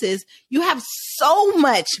expenses, you have so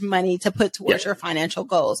much money to put towards your financial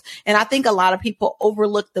goals. And I think a lot of people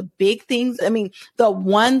overlook the big things. I mean, the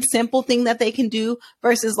one simple thing that they can do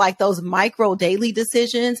versus like those micro daily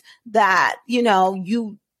decisions that, you know,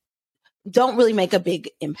 you don't really make a big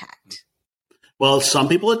impact. Well, some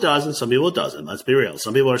people it does and some people it doesn't. Let's be real.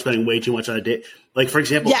 Some people are spending way too much on a day. Like, for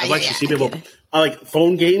example, I've actually seen people like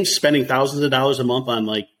phone games spending thousands of dollars a month on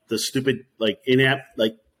like the stupid like in-app.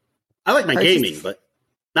 Like, I like my gaming, but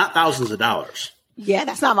not thousands of dollars. Yeah,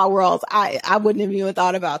 that's not my world. I wouldn't have even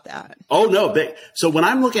thought about that. Oh, no. So when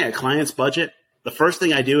I'm looking at a client's budget, the first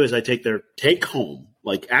thing I do is I take their take home,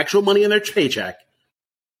 like actual money in their paycheck,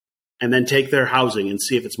 and then take their housing and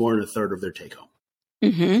see if it's more than a third of their take home.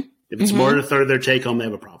 Mm-hmm. If it's more than a third of their take home, they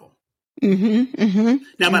have a problem. Mm-hmm, mm-hmm,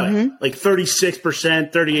 now, by the way, like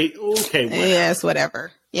 36%, 38%, okay, whatever. Yes,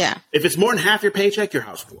 whatever. Yeah. If it's more than half your paycheck, you're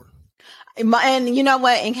house poor. And you know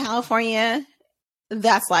what? In California,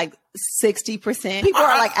 that's like 60%. People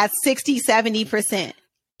are like at 60, 70%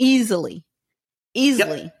 easily.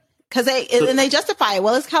 Because they justify it.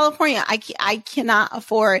 Well, it's California. I cannot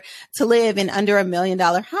afford to live in under $1 million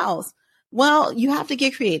house. Well, you have to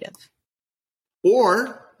get creative.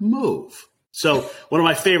 Or move. So one of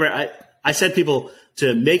my favorite, I send people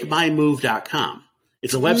to makemymove.com.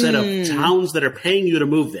 It's a website of towns that are paying you to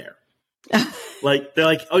move there. Like, they're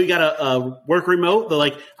like, oh, you got to work remote? They're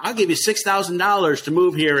like, I'll give you $6,000 to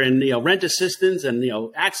move here and, you know, rent assistance and, you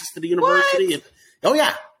know, access to the university. And, oh,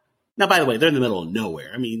 yeah. Now, by the way, they're in the middle of nowhere.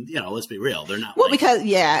 I mean, you know, let's be real. They're not. Well, because,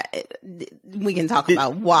 we can talk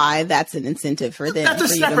about why that's an incentive for them. That's a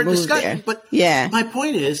separate discussion. But my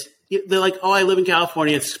point is, they're like, oh, I live in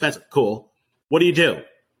California. It's expensive. Cool. What do?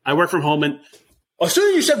 I work from home. And as soon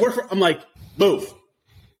as you said work from, I'm like, move.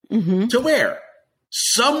 Mm-hmm. To where?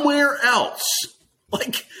 Somewhere else.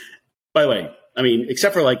 Like, by the way, I mean,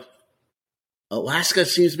 except for like Alaska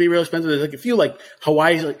seems to be real expensive. There's like a few like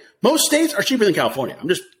Hawaii, like most states are cheaper than California.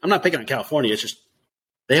 I'm not picking on California. It's just,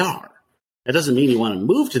 they are. That doesn't mean you want to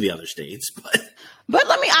move to the other states, But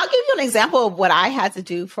I'll give you an example of what I had to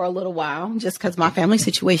do for a little while, just because my family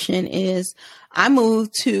situation is I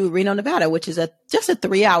moved to Reno, Nevada, which is just a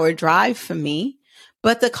 3-hour drive for me.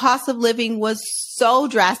 But the cost of living was so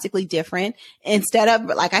drastically different. Instead of,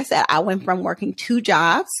 like I said, I went from working 2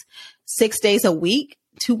 jobs, 6 days a week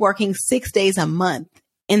to working 6 days a month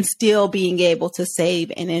and still being able to save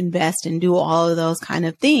and invest and do all of those kind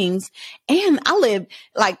of things. And I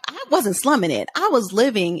wasn't slumming it. I was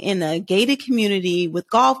living in a gated community with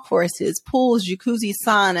golf courses, pools, jacuzzi,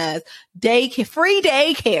 saunas, free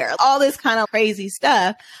daycare, all this kind of crazy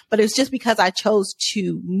stuff. But it's just because I chose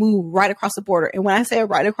to move right across the border. And when I say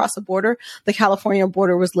right across the border, the California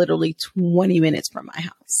border was literally 20 minutes from my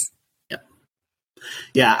house.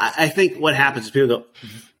 Yeah. I think what happens is people go,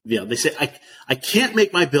 you know, they say, I can't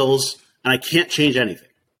make my bills and I can't change anything.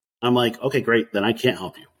 I'm like, okay, great. Then I can't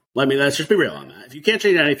help you. Let's just be real on that. If you can't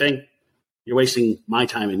change anything, you're wasting my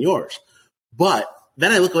time and yours. But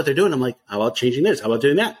then I look at what they're doing. I'm like, how about changing this? How about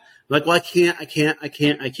doing that? I'm like, well, I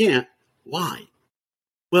can't. Why?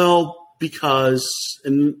 Well, because,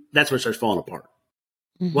 and that's where it starts falling apart.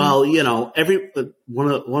 Mm-hmm. Well, you know,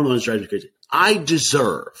 one of the ones drives me crazy. I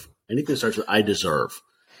deserve. Anything that starts with I deserve.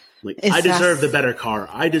 Like, I deserve the better car.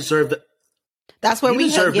 I deserve the. That's where we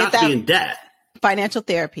deserve not to be in debt. Financial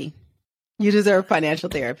therapy. You deserve financial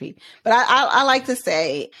therapy. But I like to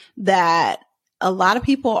say that a lot of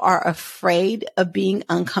people are afraid of being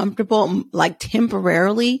uncomfortable, like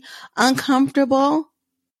temporarily uncomfortable,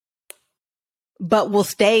 but will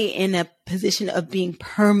stay in a position of being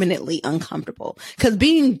permanently uncomfortable. Because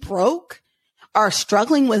being broke or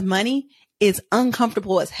struggling with money is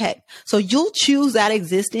uncomfortable as heck. So you'll choose that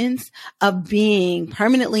existence of being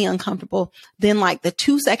permanently uncomfortable than like the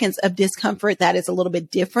 2 seconds of discomfort that is a little bit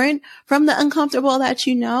different from the uncomfortable that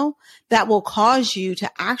you know, that will cause you to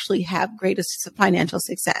actually have greater financial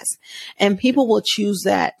success. And people will choose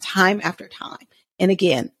that time after time. And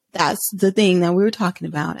again, that's the thing that we were talking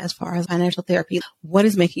about as far as financial therapy. What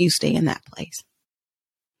is making you stay in that place?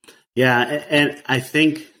 Yeah. And I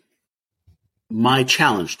think my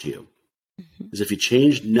challenge to you is if you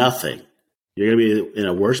change nothing, you're going to be in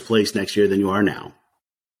a worse place next year than you are now.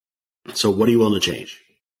 So what are you willing to change?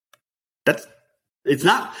 You're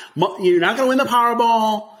not going to win the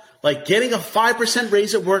Powerball. Like, getting a 5%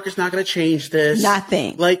 raise at work is not going to change this.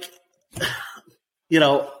 Nothing. Like, you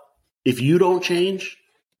know, if you don't change,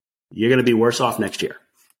 you're going to be worse off next year.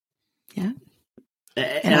 Yeah.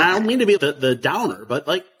 And I don't mean to be the downer, but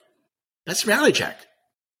like, that's reality check.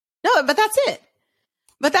 No, but that's it.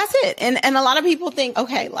 But that's it. And a lot of people think,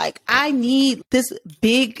 okay, like I need this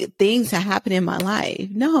big thing to happen in my life.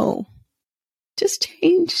 No, just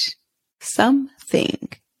change something.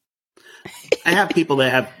 I have people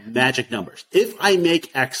that have magic numbers. If I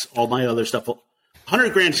make X, all my other stuff,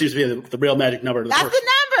 100 grand seems to be the real magic number. That's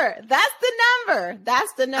the number. That's the number.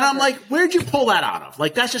 That's the number. And I'm like, where'd you pull that out of?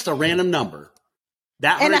 Like, that's just a random number.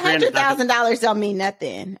 That and $100,000 don't mean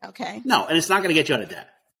nothing. Okay. No, and it's not going to get you out of debt.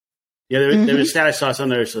 Yeah, there was a stat I saw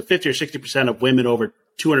somewhere. There's 50 or 60% of women over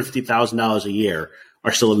 $250,000 a year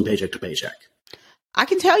are still living paycheck to paycheck. I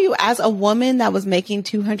can tell you, as a woman that was making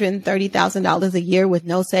 $230,000 a year with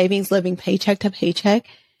no savings, living paycheck to paycheck,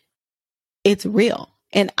 it's real.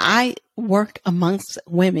 And I work amongst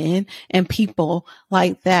women and people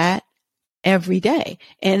like that every day.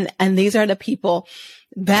 And these are the people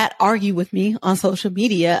that argue with me on social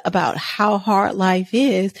media about how hard life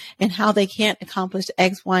is and how they can't accomplish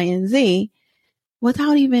X, Y, and Z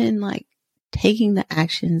without even like taking the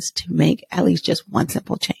actions to make at least just one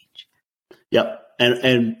simple change. Yep.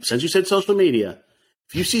 And since you said social media,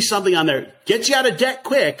 if you see something on there, gets you out of debt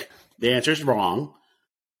quick, the answer is wrong.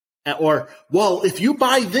 Or, well, if you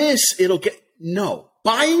buy this, it'll get, no,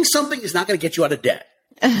 buying something is not going to get you out of debt.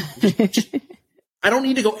 I don't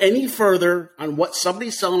need to go any further on what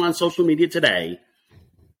somebody's selling on social media today.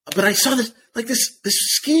 But I saw this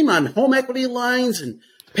scheme on home equity lines and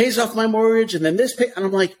pays off my mortgage and then and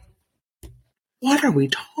I'm like, what are we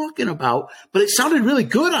talking about? But it sounded really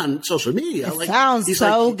good on social media. It sounds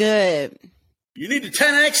so good. You need to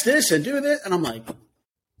 10X this and do this. And I'm like,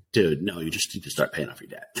 dude, no, you just need to start paying off your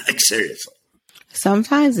debt. Like, seriously.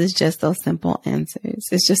 Sometimes it's just those simple answers.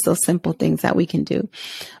 It's just those simple things that we can do.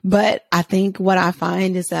 But I think what I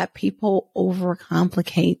find is that people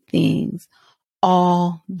overcomplicate things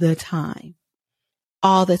all the time,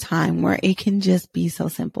 where it can just be so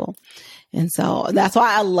simple. And so that's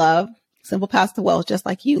why I love Simple Path to Wealth, just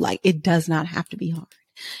like you. Like, it does not have to be hard.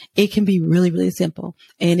 It can be really, really simple.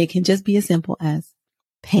 And it can just be as simple as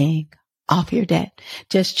paying off your debt.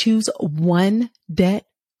 Just choose one debt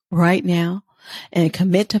right now and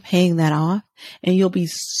commit to paying that off, and you'll be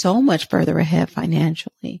so much further ahead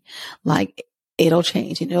financially. Like, it'll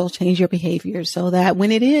change, and it'll change your behavior so that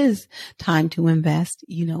when it is time to invest,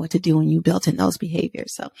 you know what to do and you built in those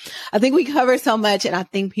behaviors. So I think we covered so much, and I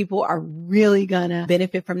think people are really gonna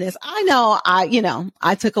benefit from this. I know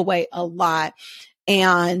I took away a lot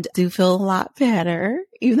and do feel a lot better,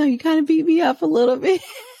 even though you kind of beat me up a little bit.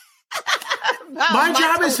 My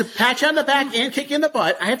job is to pat you on the back and kick you in the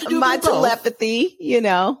butt. I have to do my telepathy,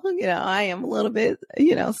 I am a little bit,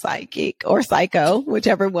 psychic or psycho,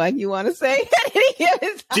 whichever one you want to say.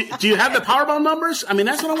 Do you have the Powerball numbers? I mean,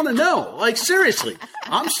 that's what I want to know. Like, seriously,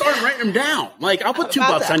 I'm starting writing them down. Like, I'll put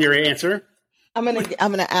 $2 on your answer. I'm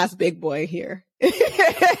gonna ask Big Boy here.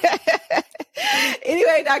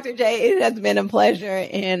 Anyway, Dr. J, it has been a pleasure,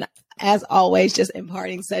 and as always, just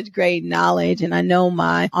imparting such great knowledge. And I know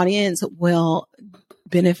my audience will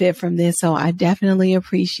benefit from this. So I definitely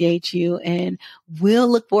appreciate you, and we'll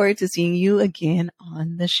look forward to seeing you again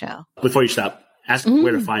on the show. Before you stop, ask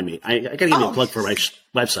where to find me. I got to give you a plug for my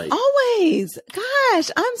website. Always. Gosh,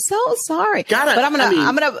 I'm so sorry. But I'm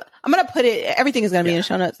gonna put it, everything is going to be in the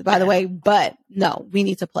show notes, by the way, but no, we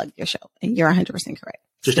need to plug your show, and you're 100% correct.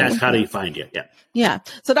 Just ask, how do you find you? Yeah. Yeah.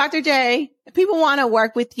 So Dr. J, if people want to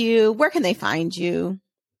work with you, where can they find you?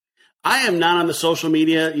 I am not on the social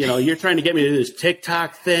media. You're trying to get me to do this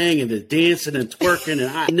TikTok thing and the dancing and twerking.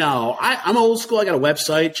 And I'm old school. I got a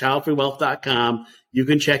website, childfreewealth.com. You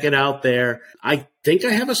can check it out there. I think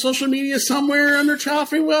I have a social media somewhere under Child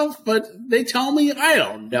Free Wealth, but they tell me, I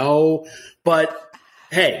don't know. But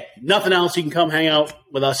hey, nothing else. You can come hang out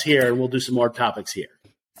with us here, and we'll do some more topics here.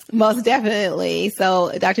 Most definitely.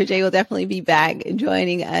 So Dr. J will definitely be back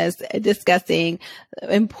joining us, discussing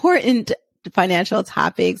important financial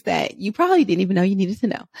topics that you probably didn't even know you needed to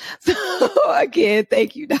know. So again,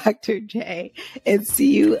 thank you, Dr. J, and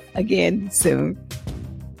see you again soon.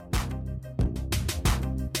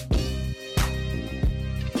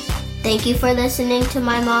 Thank you for listening to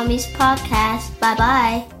my mommy's podcast.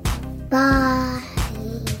 Bye-bye. Bye.